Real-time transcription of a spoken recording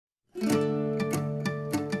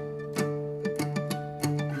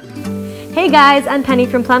Hey guys, I'm Penny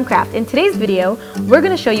from PlumbCraft. In today's video, we're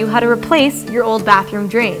going to show you how to replace your old bathroom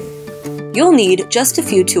drain. You'll need just a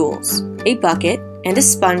few tools: a bucket and a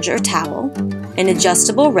sponge or towel, an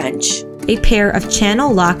adjustable wrench, a pair of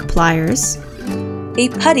channel lock pliers, a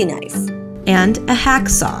putty knife, and a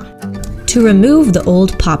hacksaw. To remove the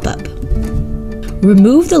old pop-up,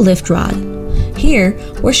 remove the lift rod. Here,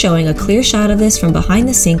 we're showing a clear shot of this from behind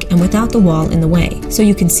the sink and without the wall in the way, so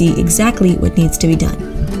you can see exactly what needs to be done.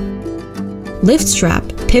 Lift strap,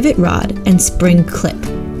 pivot rod, and spring clip.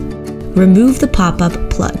 Remove the pop-up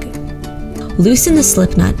plug. Loosen the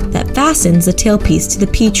slip nut that fastens the tailpiece to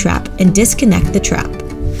the P-trap and disconnect the trap.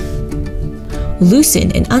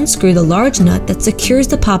 Loosen and unscrew the large nut that secures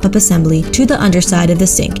the pop-up assembly to the underside of the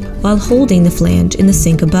sink while holding the flange in the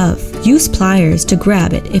sink above. Use pliers to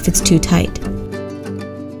grab it if it's too tight.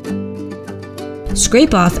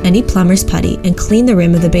 Scrape off any plumber's putty and clean the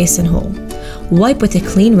rim of the basin hole. Wipe with a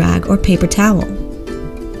clean rag or paper towel.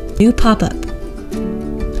 New pop-up.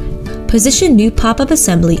 Position new pop-up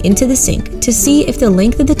assembly into the sink to see if the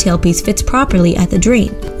length of the tailpiece fits properly at the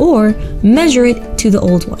drain, or measure it to the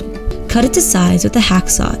old one. Cut it to size with a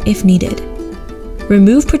hacksaw if needed.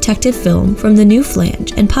 Remove protective film from the new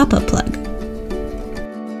flange and pop-up plug.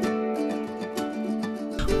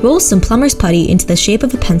 Roll some plumber's putty into the shape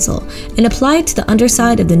of a pencil and apply it to the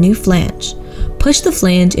underside of the new flange. Push the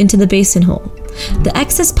flange into the basin hole. The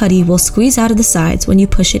excess putty will squeeze out of the sides when you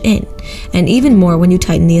push it in, and even more when you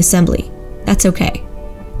tighten the assembly. That's okay.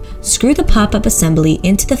 Screw the pop-up assembly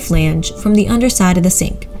into the flange from the underside of the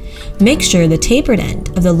sink. Make sure the tapered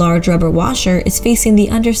end of the large rubber washer is facing the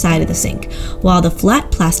underside of the sink, while the flat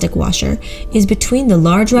plastic washer is between the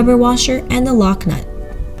large rubber washer and the lock nut.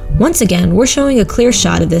 Once again, we're showing a clear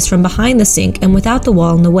shot of this from behind the sink and without the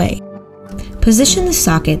wall in the way. Position the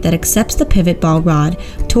socket that accepts the pivot ball rod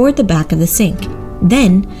toward the back of the sink.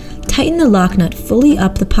 Then, tighten the lock nut fully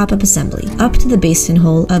up the pop-up assembly, up to the basin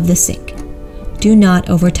hole of the sink. Do not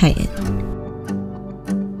over-tighten.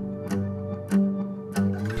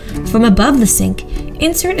 From above the sink,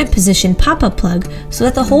 insert and position pop-up plug so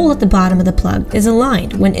that the hole at the bottom of the plug is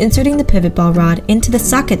aligned when inserting the pivot ball rod into the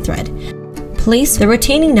socket thread. Place the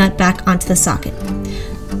retaining nut back onto the socket.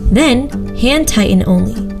 Then, hand tighten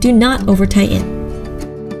only. Do not over-tighten.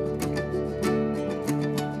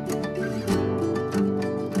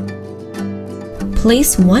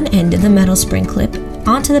 Place one end of the metal spring clip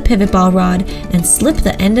onto the pivot ball rod and slip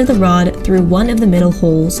the end of the rod through one of the middle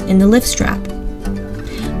holes in the lift strap.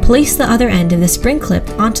 Place the other end of the spring clip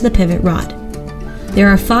onto the pivot rod. There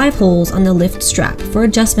are 5 holes on the lift strap for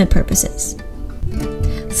adjustment purposes.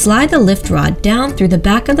 Slide the lift rod down through the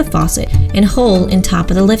back of the faucet and hole in top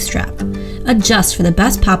of the lift strap. Adjust for the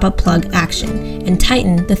best pop-up plug action and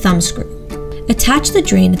tighten the thumb screw. Attach the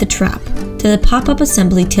drain of the trap to the pop-up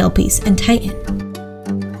assembly tailpiece and tighten.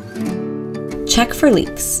 Check for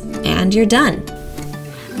leaks, and you're done.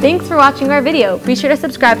 Thanks for watching our video. Be sure to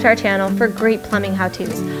subscribe to our channel for great plumbing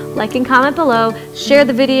how-tos. Like and comment below, share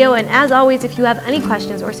the video, and as always, if you have any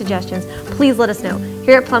questions or suggestions, please let us know.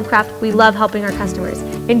 Here at PlumbCraft, we love helping our customers.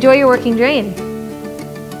 Enjoy your working drain.